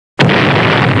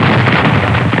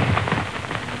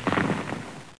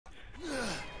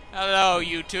Hello,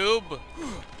 YouTube.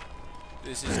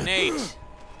 This is Nate.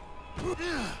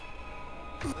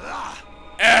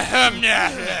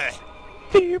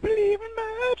 Do you believe in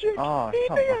magic? Oh,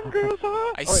 In the young girl's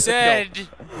heart? I said,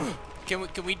 can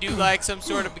we do like some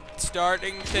sort of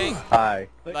starting thing? Hi.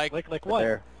 Like what?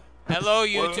 There. Hello,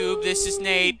 YouTube. This is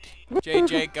Nate.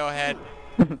 JJ, go ahead.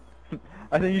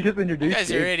 I think you just introduced You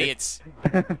guys are idiots.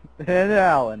 And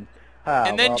Alan. How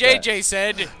And then about JJ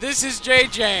said, "This is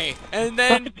JJ." And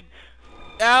then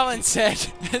Alan said,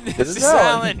 "This is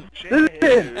Alan." This is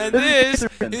him. And this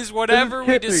Catherine. is whatever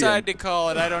we This is decide to call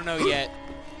it. I don't know yet.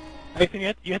 Nathan,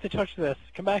 you have to touch this.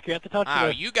 Come back, you have to touch Wow,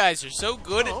 this. you guys are so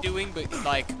good at doing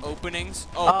like openings.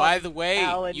 Oh, by the way,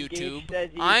 Alan YouTube, Gage says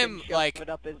he I'm can shove like it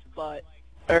up his butt.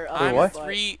 Or up I'm his what?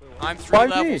 butt. I'm three Why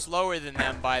me? levels lower than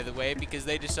them, by the way, because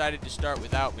they decided to start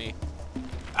without me.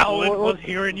 Alan was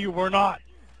here and you were not.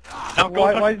 Now go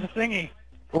Why- touch the thingy.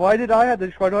 Why do I have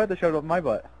to shove it up my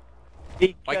butt?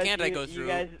 Why can't I go through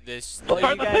this? Well,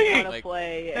 Start you the guys thingy! want to Like,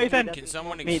 play. Nathan, and he Can doesn't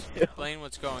someone want me to. explain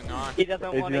what's going on? He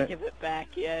doesn't Is want to it- give it back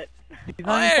yet. He's Oh,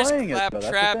 not even there's playing it, though. That's the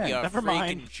Claptrap, thing. you Never freaking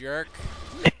mind. jerk.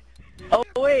 Oh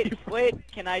wait,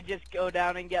 can I just go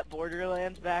down and get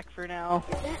Borderlands back for now?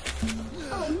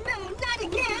 Oh no, not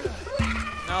again!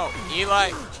 No,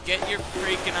 Eli, get your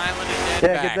freaking Island of Dead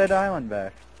Yeah, back. get that island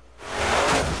back.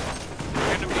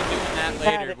 We're gonna be doing that Mad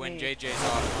later at when me. JJ's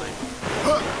offline.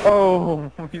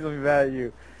 Oh, he's looking bad at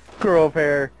you. Grow up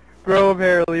hair. Grow up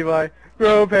hair, Levi.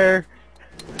 Grow up hair.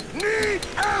 Need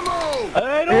ammo!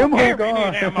 I don't Ammo care if you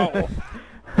gone. need ammo.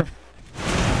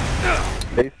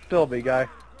 Stay still, big guy.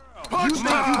 Punch me if you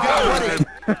got it!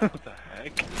 What the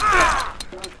heck?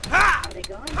 Are they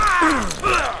gone?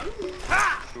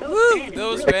 Woo!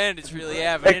 Those bandits really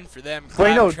have it in for them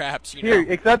Wait, no. Claptraps, you Here,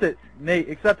 know. accept it. Nate,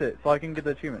 accept it so I can get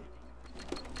the achievement.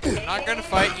 I'm not gonna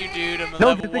fight you, dude. I'm a No,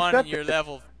 level just 1 and accept you're it.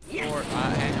 level 4.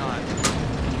 Hang on.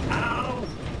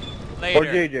 Or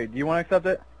Later. JJ, do you want to accept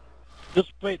it?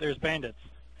 Just wait, there's bandits.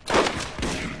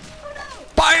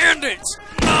 Bandits!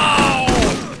 No!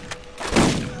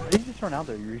 Why did you just run out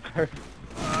there, you retard?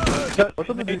 What's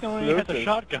up with these Nathan only has a explosives?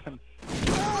 shotgun.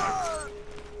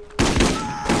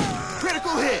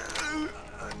 Critical hit!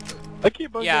 I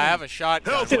keep on Yeah, I getting- have a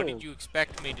shotgun. Help. What did you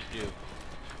expect me to do?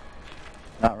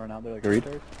 Not run out there like a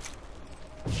retard?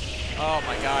 Oh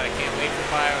my god, I can't wait for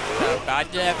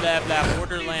Bioshock.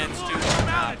 Borderlands 2 came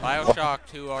out. Bioshock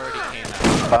 2 already came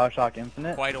out Bioshock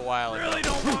Infinite? quite a while ago.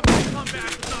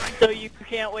 So you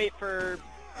can't wait for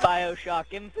Bioshock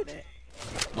Infinite.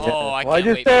 Oh, I Well, can't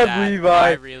just wait for said, that. Levi.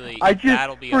 I really, I just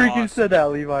that'll be freaking awesome. said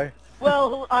that, Levi.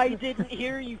 Well, I didn't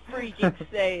hear you freaking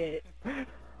say it.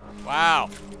 Wow.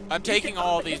 I'm taking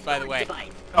all these, by the way.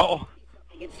 Oh,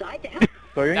 Inside now.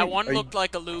 So you're That getting- one are you- looked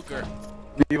like a Luger.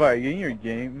 Levi, are you getting your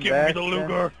game give back? me the then?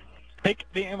 Luger. Take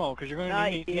the ammo, because you're going Not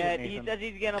to need yet. it, He Nathan. says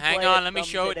he's gonna Hang play on, it let me some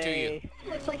show it to today,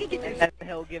 Looks like it gets and then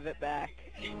he'll give it back.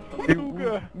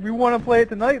 We want to play it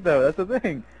tonight, though. That's the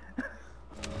thing.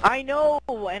 I know,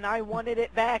 and I wanted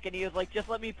it back, and he was like, just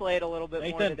let me play it a little bit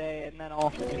more Nathan. today, and then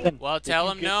I'll... Nathan, Well, if tell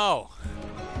you him get- no.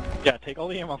 Yeah, take all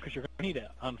the ammo, because you're going to need it,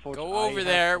 unfortunately. Go over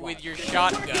there with your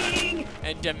shotgun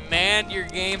and demand your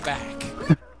game back.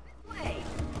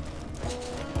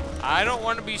 I don't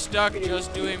want to be stuck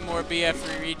just doing more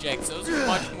BF3 rejects. Those are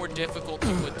much more difficult to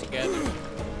put together.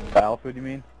 Battlefield, you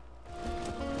mean?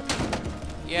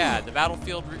 Yeah, the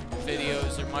Battlefield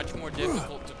videos are much more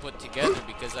difficult to put together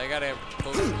because I gotta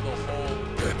go through the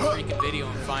whole freaking video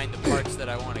and find the parts that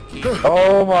I want to keep.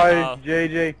 Oh my, Oh.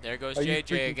 JJ. There goes Are you JJ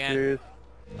freaking again. serious?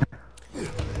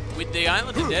 With the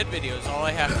Island of Dead videos, all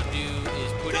I have to do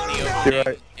is put in the You're opening,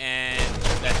 right. and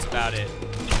that's about it.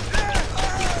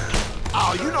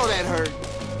 Oh, you know that hurt.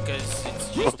 Because it's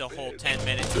just a whole 10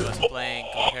 minutes of us playing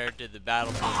compared to the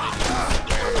Battlefield videos.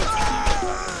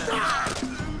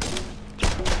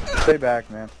 Stay back,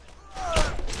 man.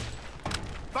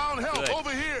 Found help Good.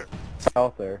 over here.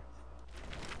 Out there.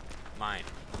 Mine.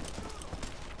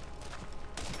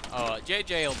 Oh,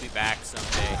 JJ will be back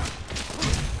someday.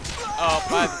 Oh,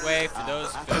 by the way, for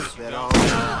those of us who don't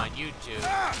know on YouTube,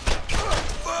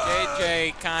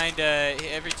 JJ kinda,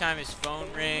 every time his phone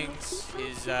rings,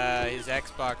 his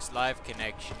Xbox Live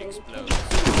connection explodes.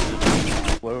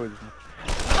 Explodes.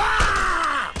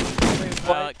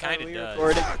 Well, it kinda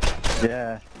does.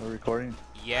 Yeah, we're recording.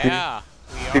 Yeah,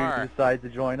 we Who are. decides to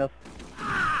join us?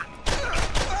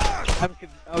 Okay.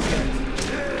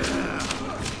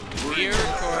 We're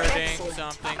recording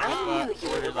something I knew about you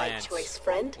were the right Borderlands. choice,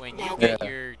 friend. When Now you get Yeah.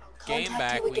 your game Contact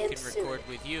back, you we again can soon. record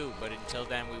with you, but until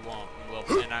then we won't.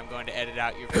 And I'm going to edit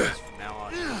out your voice from now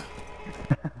on.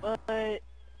 But That's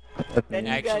Then me.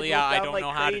 you guys Actually, will I sound don't like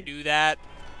know how to crazy. do that.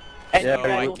 And Yeah, you but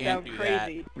guys I will can't sound do that.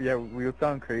 crazy. Yeah, we would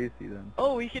sound crazy then.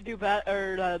 Oh, we could do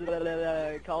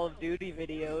Call of Duty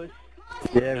videos.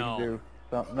 Yeah, No. we can do.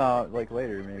 No, like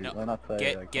later maybe. No. Well, not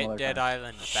today. Like some Get other Dead time.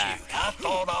 Island back. Shoot, I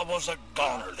thought I was a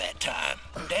goner that time.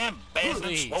 Damn bandits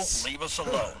Please. won't leave us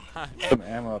alone. Some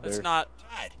ammo up Let's there. not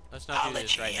I'll do let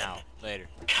this you right in. now. Later.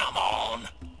 Come on.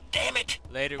 Damn it.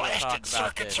 Later we'll Blasted talk about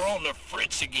circuits this. are on the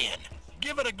fritz again.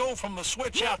 Give it a go from the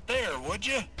switch out there, would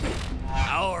you?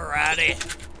 Alrighty.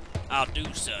 I'll do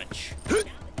such. Now that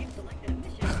you've selected a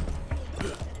mission, a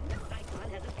new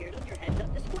icon has appeared on your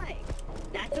heads-up display.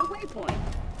 That's a waypoint.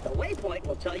 The waypoint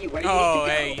will tell you where you need to Oh,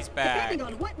 go, hey, he's back. depending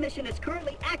on what mission is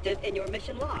currently active in your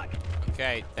mission log.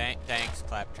 Okay, thanks,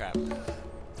 Claptrap.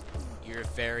 You're a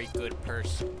very good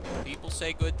person. People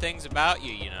say good things about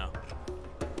you, you know.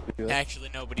 Do that? Actually,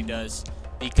 nobody does.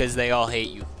 Because they all hate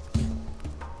you.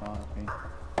 Oh, me.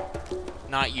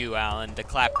 Not you, Alan. The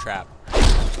Claptrap.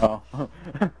 Oh.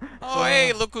 Oh,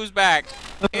 hey, look who's back.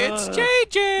 It's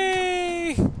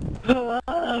JJ!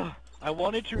 I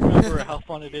wanted to remember how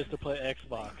fun it is to play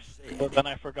Xbox, but then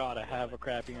I forgot I have a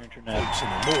crappy internet.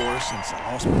 More since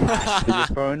I lost my Did your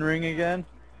phone ring again?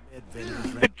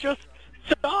 It just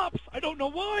stops. I don't know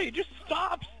why. It just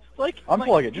stops. Like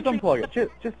Unplug it. Just unplug it.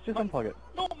 Just unplug it.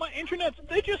 No, my internet.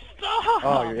 They just stop.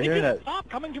 Oh, your They internet. just stop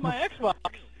coming to my Xbox.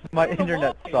 My I don't know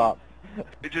internet why. stopped.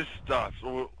 It just stops.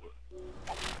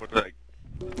 What's that?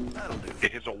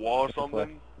 It hits a wall or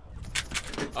something?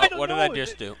 Oh, don't what did I know,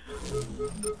 just do?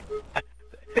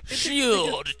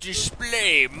 Shield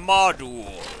display module.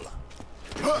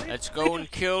 Let's go and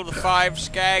kill the 5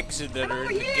 skags that are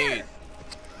in the gate.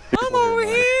 I'm over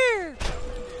here!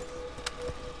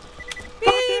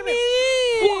 God damn it!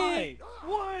 Why?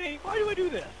 Why? Why do I do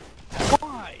this?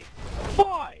 Why?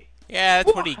 Why? Yeah,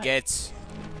 that's what he Why? gets.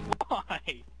 Why?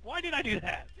 Why did I do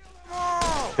that?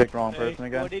 Picked wrong Hey, person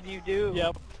again. What did you do?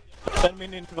 Yep. Send me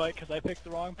an invite because I picked the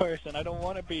wrong person. I don't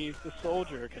want to be the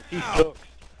soldier because he sucks.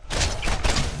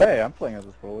 Hey, I'm playing as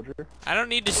a soldier. I don't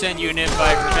need to send you an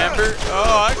invite, remember?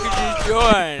 Oh, I can just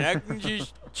join. I can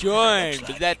just join,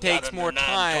 but that takes more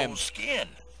time. Skin.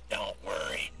 Don't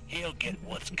worry. He'll get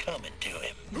what's coming to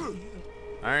him.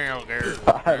 I don't care.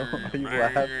 I don't know. He's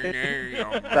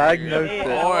laughing. Diagnose Hey, it.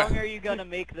 how long are you gonna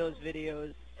make those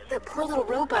videos? The poor little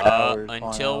robot. Hours,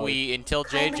 Until fine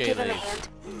JJ give him a leaves. hand.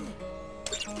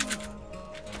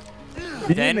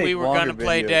 You Then need to we make were longer gonna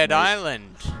play videos, Dead mate. Island.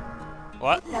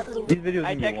 What? That little These videos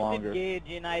I need to be texted longer. Gage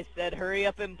and I said, hurry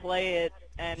up and play it,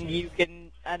 and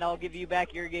I'll give you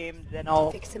back your games, and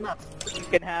fix him up. you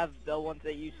can have the ones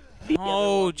that you. The other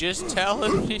Oh, ones. just tell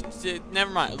him. Never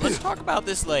mind. Let's talk about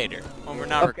this later when we're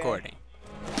not Okay. recording.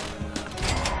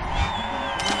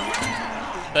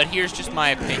 But here's just my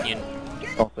opinion,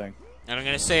 Don't sing. and I'm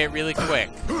gonna say it really quick.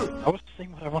 I was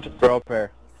saying what I wanted to Grow a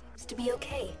pair. It's to be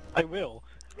okay. I will.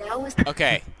 Now is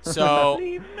Okay, so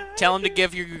tell him to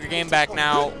give your game back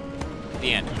now.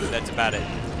 The end. That's about it.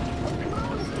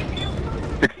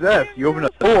 Success. You open a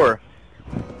door.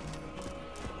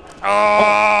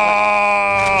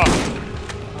 Oh!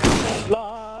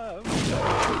 Live.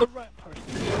 The right person.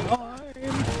 Time.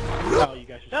 Oh, you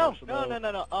guys are No, so no, slow. no,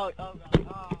 no, no. Oh.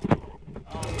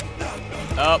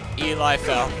 Oh, Eli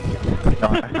fell.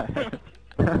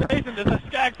 Nathan, there's a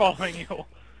skag following you.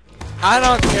 I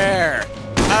don't care.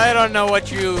 I don't know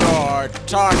what you are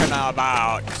talking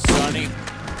about, Sonny.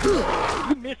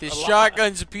 You missed This a lot.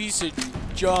 shotgun's a piece of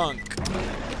junk.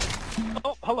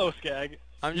 Oh, hello, skag.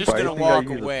 I'm just Why do gonna you think I walk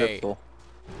use a away. pistol?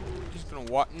 Just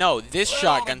gonna walk. No, this Well,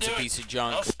 shotgun's a do it. piece of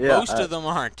junk. Yeah, Most of them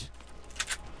aren't.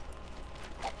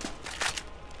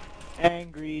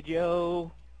 Angry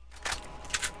Joe.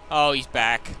 Oh, he's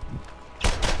back.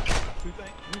 Who's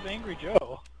Angry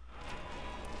Joe?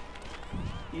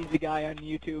 He's a guy on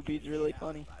YouTube. He's really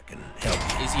funny. I can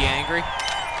help Is he angry?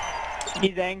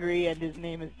 He's angry, and his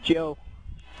name is Joe.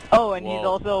 Oh, and he's Whoa.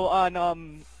 also on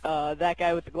that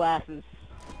guy with the glasses.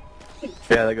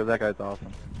 Yeah, that guy's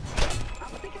awesome.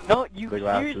 No, you The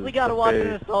glasses, seriously gotta the watch the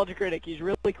face. Nostalgia Critic. He's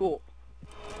really cool.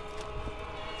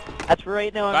 That's for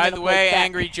right now. I'm By gonna the play way, Cat.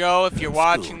 Angry Joe, if you're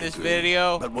watching this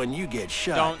video, But when you get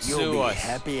shot, Don't you'll sue be us.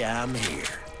 happy I'm here.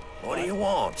 What do you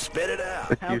want? Spit it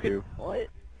out. It's How could- YouTube. What?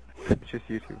 It's just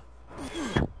YouTube.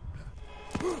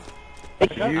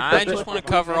 I just want to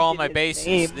cover all my bases.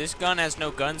 Name. This gun has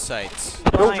no gun sights.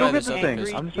 Go Try get this the other thing.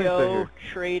 pistol. I'm Angry just gonna sit Joe, here.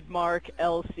 trademark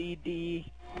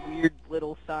LCD, weird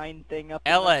little sign thing up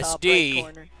in the top LSD? right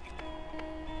corner.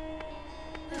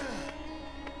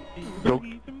 Go.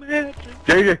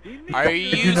 JJ. Are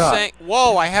you not. saying?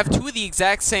 Whoa! I have 2 of the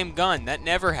exact same gun. That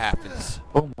never happens.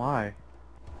 Oh my.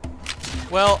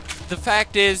 Well, the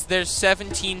fact is, there's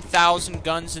 17,000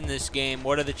 guns in this game.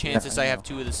 What are the chances I have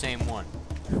 2 of the same one?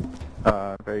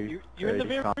 You're in the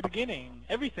very beginning.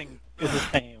 Everything is the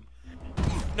same.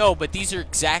 No, but these are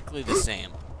exactly the same.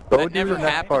 Go That do never the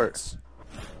next happens.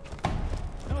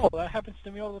 No, that happens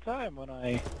to me all the time when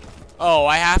I... Oh,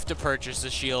 I have to purchase a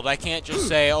shield. I can't just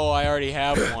say, oh, I already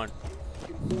have one.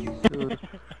 Dude,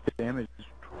 damage is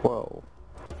 12.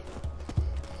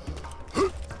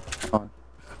 On.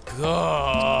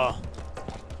 Gah.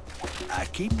 I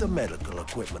keep the medical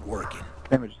equipment working.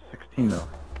 Damage is 16 though.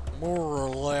 More or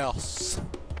less.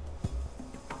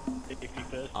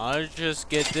 I'll just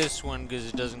get this one because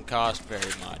it doesn't cost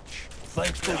very much.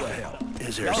 Thanks for the help.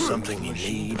 Is there something you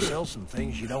need? Sell some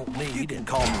things you don't need and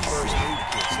call me first aid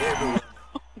kits.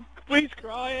 Please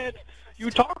cry it. You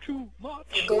talk too much.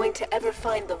 If you're going to ever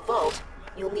find the vault,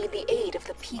 you'll need the aid of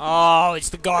the people. Oh, it's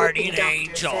the guardian Doctor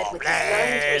angel. said with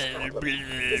his lung twist problem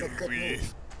is a good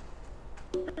move.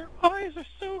 Your eyes are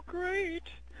so great.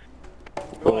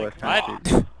 Oh, that's kind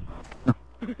of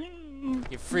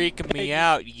You're freaking me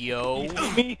out, yo. You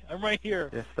see me? I'm right here.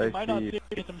 Yes, You I might not see see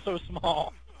it, I'm so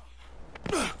small.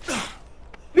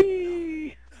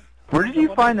 Where did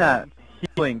you find that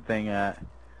healing thing at?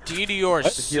 Meteor The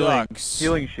sucks.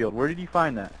 healing shield. Where did you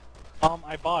find that?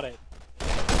 I bought it.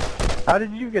 How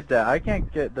did you get that? I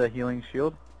can't get the healing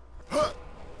shield.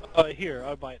 Here,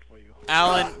 I'll buy it for you.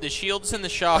 Alan, the shields in the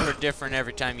shop are different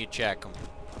every time you check them.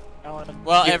 Alan,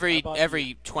 Well, here,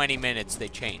 every 20 minutes they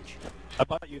change. I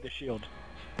bought you the shield.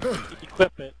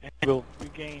 Equip it, and you'll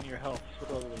regain your health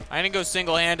slowly. I'm gonna go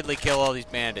single-handedly kill all these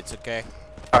bandits, okay?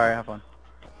 Alright, have fun.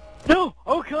 No!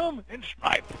 Oh, come and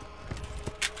snipe!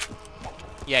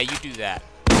 Yeah, you do that.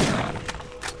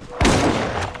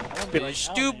 Be like,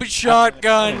 Stupid Alan,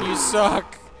 shotgun, you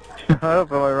suck. How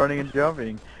am I running and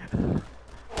jumping?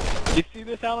 You see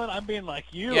this, Alan? I'm being like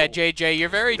you. Yeah, JJ, you're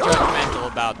very judgmental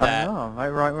about I that. know,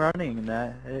 I'm running and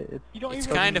that. You don't It's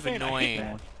even kind of understand. I hate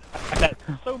annoying. that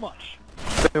so much.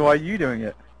 So why are you doing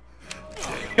it?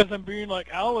 Because I'm being like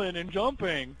Alan and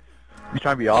jumping. You're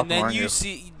trying to be awesome, And then aren't you you?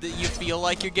 see, you feel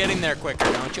like you're getting there quicker,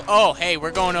 don't you? Oh, hey,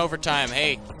 we're going overtime.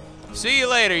 Hey, see you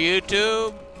later,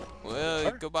 YouTube.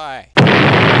 Well, goodbye.